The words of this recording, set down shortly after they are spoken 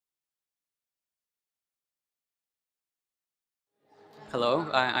Hello,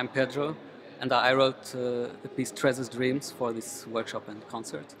 I'm Pedro, and I wrote the piece Tereza's Dreams for this workshop and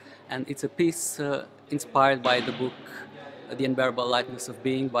concert. And it's a piece inspired by the book The Unbearable Lightness of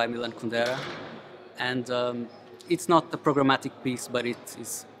Being by Milan Kundera. And it's not a programmatic piece, but it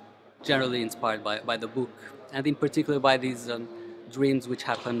is generally inspired by the book, and in particular by these dreams which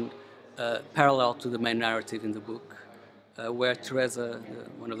happen parallel to the main narrative in the book, where Tereza,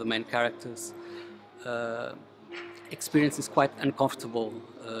 one of the main characters, uh, experiences quite uncomfortable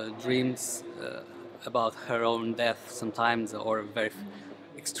dreams about her own death sometimes, or very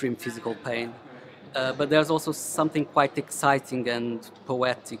extreme physical pain. But there's also something quite exciting and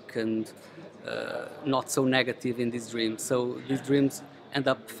poetic and not so negative in these dreams. So these dreams end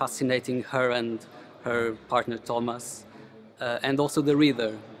up fascinating her and her partner Thomas, and also the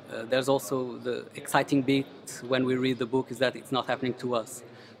reader. There's also the exciting bit when we read the book is that it's not happening to us.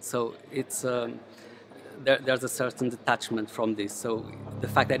 So there's a certain detachment from this. So the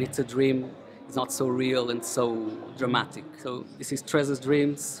fact that it's a dream is not so real and so dramatic. So this is Tereza's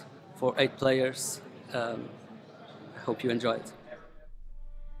Dreams for 8 players. I hope you enjoy it.